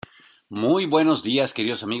Muy buenos días,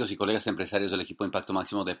 queridos amigos y colegas empresarios del equipo Impacto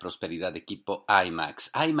Máximo de Prosperidad, equipo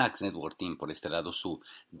IMAX. IMAX Network Team, por este lado, su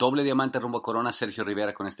doble diamante rumbo a Corona, Sergio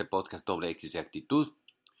Rivera, con este podcast doble X de actitud.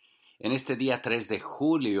 En este día 3 de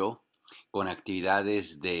julio, con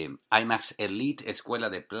actividades de IMAX Elite, Escuela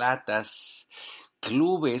de Platas,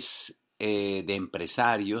 clubes de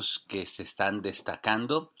empresarios que se están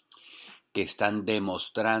destacando, que están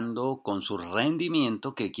demostrando con su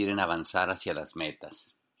rendimiento que quieren avanzar hacia las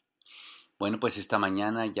metas. Bueno, pues esta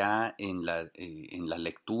mañana ya en la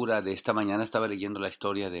lectura de esta mañana estaba leyendo la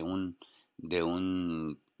historia de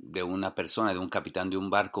una persona, de un capitán de un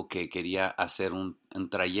barco que quería hacer un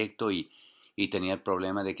trayecto y tenía el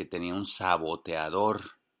problema de que tenía un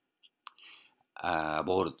saboteador a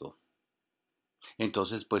bordo.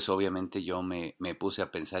 Entonces, pues obviamente yo me puse a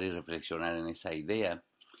pensar y reflexionar en esa idea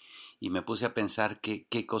y me puse a pensar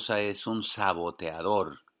qué cosa es un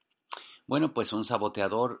saboteador. Bueno, pues un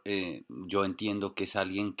saboteador, yo entiendo que es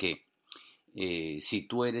alguien que si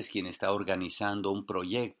tú eres quien está organizando un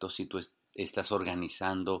proyecto, si tú estás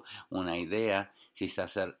organizando una idea, si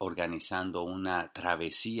estás organizando una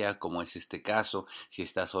travesía, como es este caso, si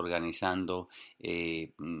estás organizando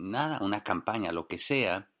nada, una campaña, lo que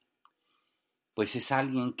sea, pues es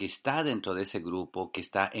alguien que está dentro de ese grupo, que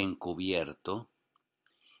está encubierto,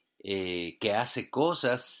 que hace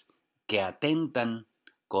cosas que atentan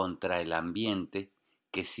contra el ambiente,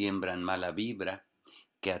 que siembran mala vibra,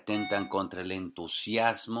 que atentan contra el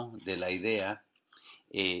entusiasmo de la idea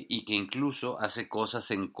y que incluso hace cosas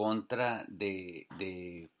en contra de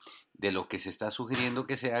lo que se está sugiriendo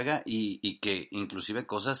que se haga y que inclusive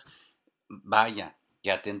cosas, vaya,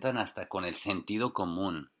 que atentan hasta con el sentido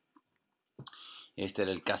común. Este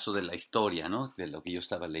era el caso de la historia, ¿no? De lo que yo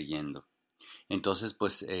estaba leyendo. Entonces,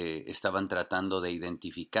 pues estaban tratando de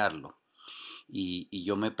identificarlo. Y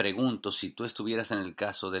yo me pregunto, si tú estuvieras en el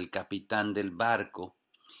caso del capitán del barco,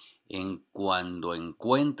 en cuando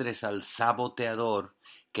encuentres al saboteador,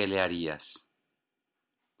 ¿qué le harías?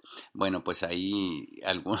 Bueno, pues ahí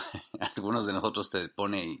algunos de nosotros te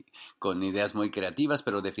pone con ideas muy creativas,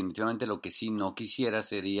 pero definitivamente lo que sí no quisiera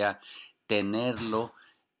sería tenerlo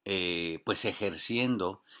pues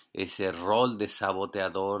ejerciendo ese rol de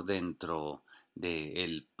saboteador dentro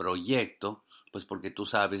del proyecto, pues porque tú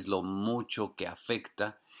sabes lo mucho que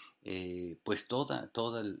afecta pues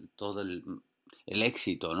todo el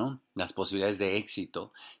éxito, ¿no? Las posibilidades de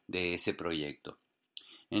éxito de ese proyecto.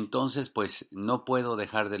 Entonces, pues no puedo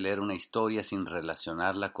dejar de leer una historia sin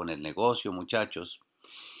relacionarla con el negocio, muchachos.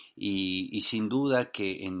 Y sin duda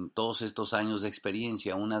que en todos estos años de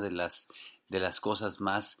experiencia, una de las cosas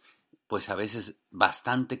más, pues a veces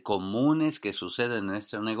bastante comunes que suceden en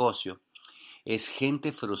este negocio, es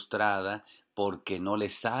gente frustrada porque no le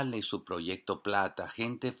sale su proyecto plata,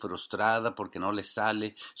 gente frustrada porque no le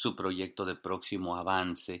sale su proyecto de próximo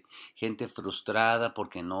avance, gente frustrada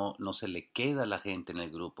porque no se le queda la gente en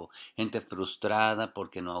el grupo, gente frustrada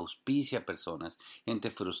porque no auspicia personas,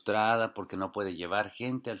 gente frustrada porque no puede llevar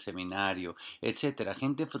gente al seminario, etcétera,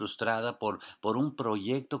 gente frustrada por un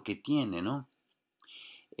proyecto que tiene, ¿no?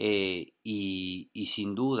 Y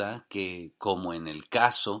sin duda que, como en el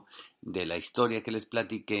caso de la historia que les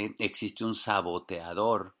platiqué, existe un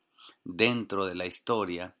saboteador dentro de la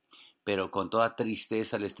historia, pero con toda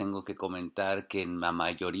tristeza les tengo que comentar que en la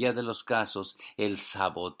mayoría de los casos el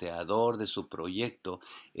saboteador de su proyecto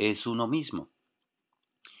es uno mismo.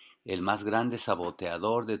 El más grande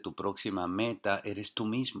saboteador de tu próxima meta eres tú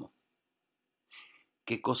mismo.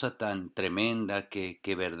 Qué cosa tan tremenda,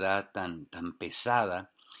 qué verdad tan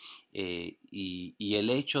pesada. Y el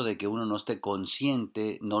hecho de que uno no esté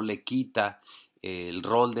consciente no le quita el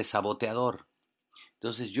rol de saboteador.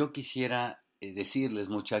 Entonces yo quisiera decirles,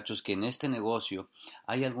 muchachos, que en este negocio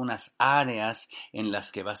hay algunas áreas en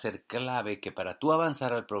las que va a ser clave que para tú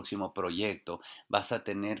avanzar al próximo proyecto vas a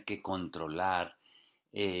tener que controlar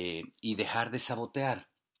y dejar de sabotear.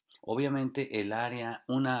 Obviamente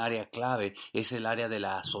una área clave es el área de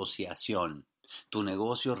la asociación. Tu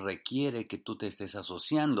negocio requiere que tú te estés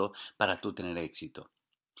asociando para tú tener éxito.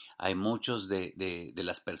 Hay muchos de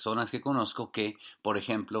las personas que conozco que, por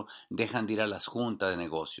ejemplo, dejan de ir a las juntas de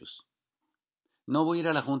negocios. No voy a ir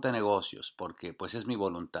a la junta de negocios porque pues es mi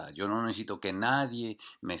voluntad. Yo no necesito que nadie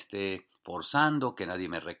me esté forzando, que nadie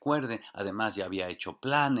me recuerde. Además ya había hecho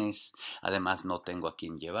planes, además no tengo a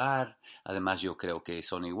quién llevar, además yo creo que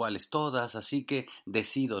son iguales todas, así que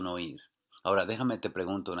decido no ir. Ahora déjame te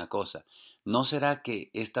pregunto una cosa. ¿No será que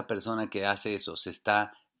esta persona que hace eso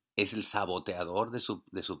es el saboteador de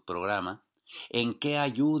su programa? ¿En qué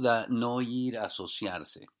ayuda no ir a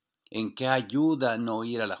asociarse? ¿En qué ayuda no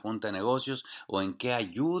ir a la junta de negocios? ¿O en qué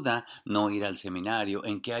ayuda no ir al seminario?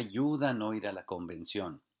 ¿En qué ayuda no ir a la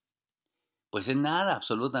convención? Pues en nada,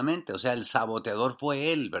 absolutamente. O sea, el saboteador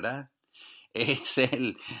fue él, ¿verdad? Es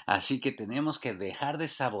él. Así que tenemos que dejar de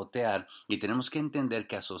sabotear y tenemos que entender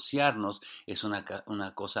que asociarnos es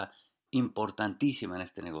una cosa importantísima en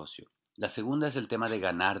este negocio. La segunda es el tema de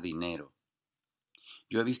ganar dinero.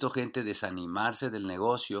 Yo he visto gente desanimarse del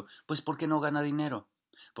negocio, pues porque no gana dinero,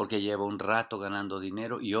 porque lleva un rato ganando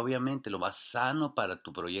dinero y obviamente lo más sano para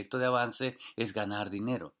tu proyecto de avance es ganar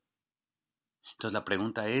dinero. Entonces la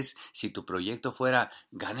pregunta es, si tu proyecto fuera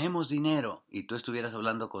ganemos dinero y tú estuvieras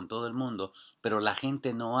hablando con todo el mundo, pero la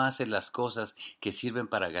gente no hace las cosas que sirven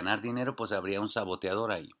para ganar dinero, pues habría un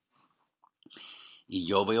saboteador ahí. Y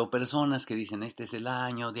yo veo personas que dicen, este es el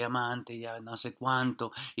año, diamante, ya no sé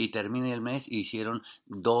cuánto, y termina el mes y hicieron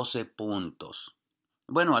 12 puntos.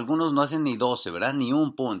 Bueno, algunos no hacen ni 12, ¿verdad? Ni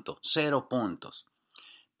un punto, 0 puntos.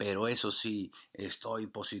 Pero eso sí, estoy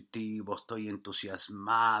positivo, estoy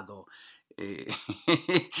entusiasmado. eh,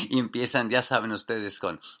 y empiezan, ya saben ustedes,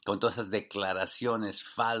 con todas esas declaraciones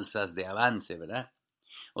falsas de avance, ¿verdad?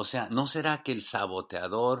 O sea, ¿no será que el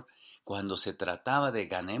saboteador, cuando se trataba de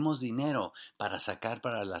ganemos dinero para sacar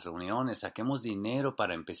para las reuniones, saquemos dinero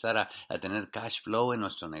para empezar a tener cash flow en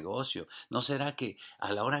nuestro negocio, ¿no será que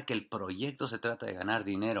a la hora que el proyecto se trata de ganar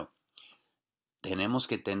dinero, tenemos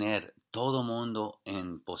que tener todo mundo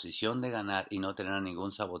en posición de ganar y no tener a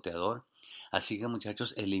ningún saboteador? Así que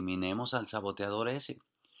muchachos, eliminemos al saboteador ese.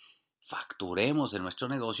 Facturemos en nuestro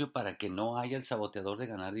negocio para que no haya el saboteador de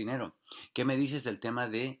ganar dinero. ¿Qué me dices del tema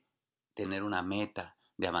de tener una meta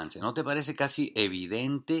de avance? ¿No te parece casi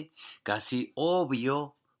evidente, casi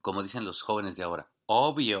obvio, como dicen los jóvenes de ahora?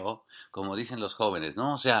 Obvio, como dicen los jóvenes,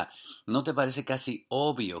 ¿no? O sea, ¿no te parece casi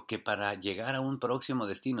obvio que para llegar a un próximo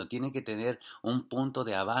destino tiene que tener un punto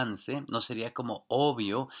de avance? ¿No sería como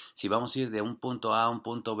obvio, si vamos a ir de un punto A a un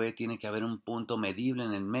punto B, tiene que haber un punto medible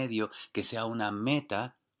en el medio que sea una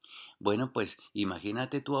meta? Bueno, pues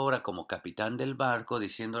imagínate tú ahora como capitán del barco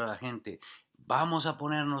diciéndole a la gente, vamos a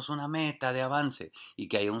ponernos una meta de avance, y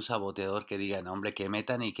que haya un saboteador que diga, no hombre, qué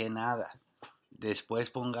meta ni qué nada. Después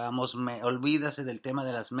pongamos, olvídase del tema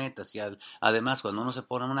de las metas. Y además, cuando uno se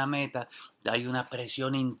pone una meta, hay una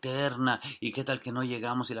presión interna. ¿Y qué tal que no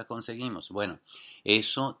llegamos y la conseguimos? Bueno,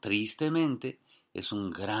 eso tristemente es un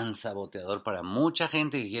gran saboteador para mucha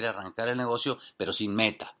gente que quiere arrancar el negocio, pero sin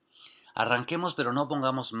meta. Arranquemos, pero no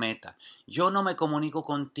pongamos meta. Yo no me comunico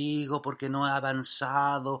contigo porque no he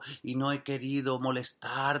avanzado y no he querido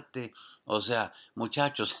molestarte. O sea,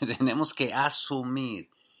 muchachos, tenemos que asumir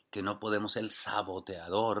que no podemos ser el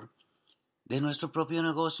saboteador de nuestro propio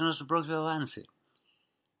negocio, nuestro propio avance.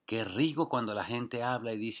 Qué rico cuando la gente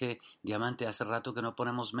habla y dice, Diamante, hace rato que no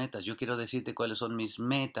ponemos metas. Yo quiero decirte cuáles son mis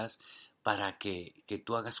metas para que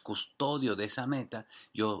tú hagas custodio de esa meta.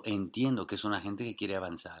 Yo entiendo que es una gente que quiere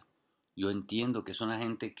avanzar. Yo entiendo que es una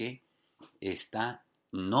gente que está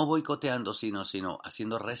no boicoteando, sino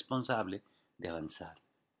haciendo responsable de avanzar.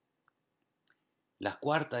 La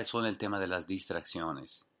cuarta son el tema de las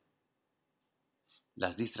distracciones.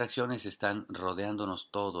 Las distracciones están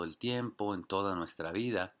rodeándonos todo el tiempo, en toda nuestra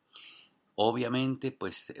vida. Obviamente,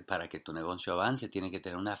 pues para que tu negocio avance tiene que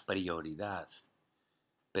tener una prioridad.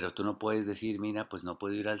 Pero tú no puedes decir, mira, pues no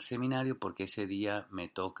puedo ir al seminario porque ese día me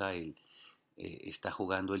toca está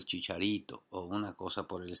jugando el chicharito o una cosa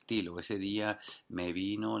por el estilo. Ese día me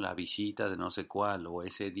vino la visita de no sé cuál o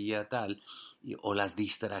ese día tal. O las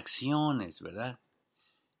distracciones, ¿verdad?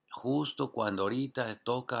 Justo cuando ahorita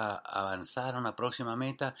toca avanzar a una próxima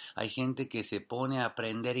meta, hay gente que se pone a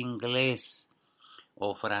aprender inglés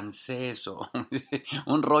o francés o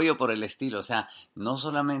un rollo por el estilo. O sea, no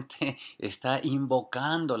solamente está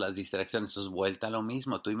invocando las distracciones, eso es vuelta a lo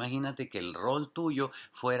mismo. Tú imagínate que el rol tuyo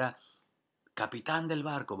fuera capitán del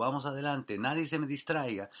barco, vamos adelante, nadie se me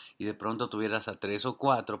distraiga, y de pronto tuvieras a 3 o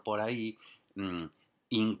 4 por ahí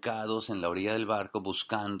hincados en la orilla del barco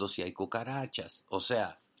buscando si hay cucarachas. O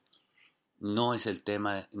sea, no es el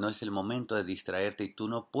tema, no es el momento de distraerte, y tú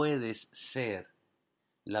no puedes ser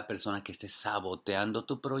la persona que esté saboteando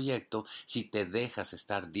tu proyecto si te dejas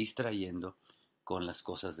estar distrayendo con las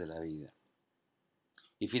cosas de la vida.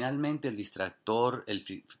 Y finalmente el distractor,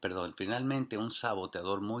 finalmente un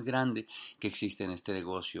saboteador muy grande que existe en este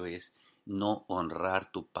negocio es no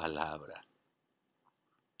honrar tu palabra.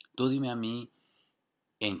 Tú dime a mí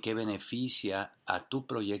en qué beneficia a tu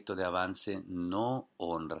proyecto de avance no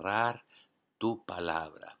honrar tu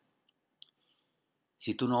palabra.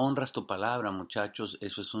 Si tú no honras tu palabra, muchachos,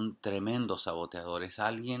 eso es un tremendo saboteador. Es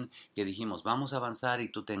alguien que dijimos, vamos a avanzar y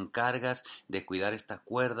tú te encargas de cuidar esta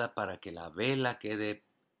cuerda para que la vela quede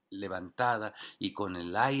levantada y con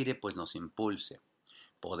el aire pues nos impulse.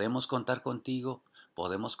 Podemos contar contigo,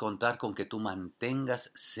 podemos contar con que tú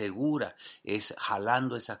mantengas segura, es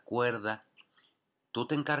jalando esa cuerda. Tú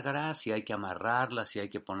te encargarás si hay que amarrarla, si hay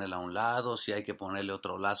que ponerla a un lado, si hay que ponerle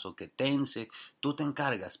otro lazo que tense. Tú te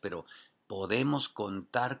encargas, pero podemos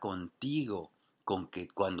contar contigo, con que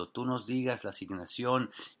cuando tú nos digas la asignación,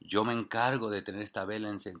 yo me encargo de tener esta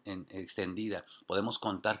vela extendida. Podemos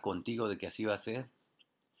contar contigo de que así va a ser.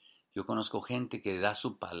 Yo conozco gente que da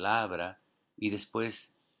su palabra y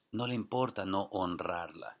después no le importa no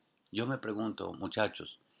honrarla. Yo me pregunto,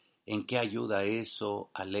 muchachos, ¿en qué ayuda eso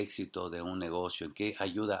al éxito de un negocio? ¿En qué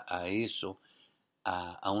ayuda a eso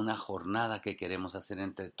a una jornada que queremos hacer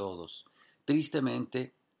entre todos?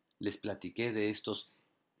 Tristemente, les platiqué de estos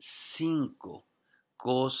 5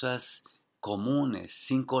 cosas comunes,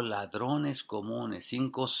 5 ladrones comunes,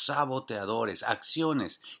 5 saboteadores,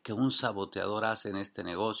 acciones que un saboteador hace en este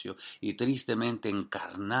negocio y tristemente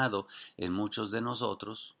encarnado en muchos de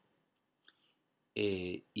nosotros.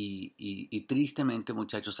 Y tristemente,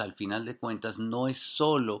 muchachos, al final de cuentas no es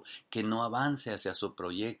solo que no avance hacia su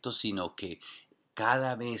proyecto, sino que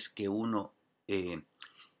cada vez que uno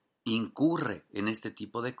incurre en este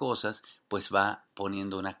tipo de cosas, pues va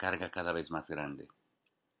poniendo una carga cada vez más grande.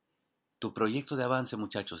 Tu proyecto de avance,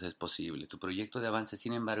 muchachos, es posible. Tu proyecto de avance,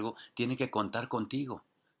 sin embargo, tiene que contar contigo.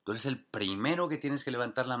 Tú eres el primero que tienes que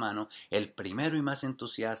levantar la mano, el primero y más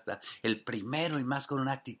entusiasta, el primero y más con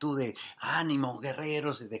una actitud de ánimo,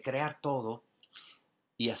 guerreros, de crear todo.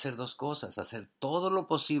 Y hacer 2 cosas, hacer todo lo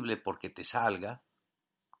posible porque te salga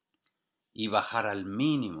y bajar al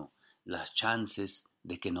mínimo las chances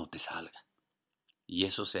de que no te salga. Y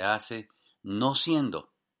eso se hace no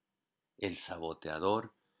siendo el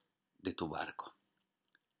saboteador de tu barco.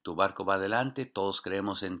 Tu barco va adelante, todos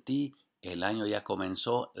creemos en ti, el año ya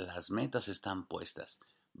comenzó, las metas están puestas.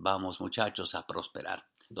 Vamos muchachos a prosperar.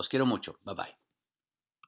 Los quiero mucho. Bye bye.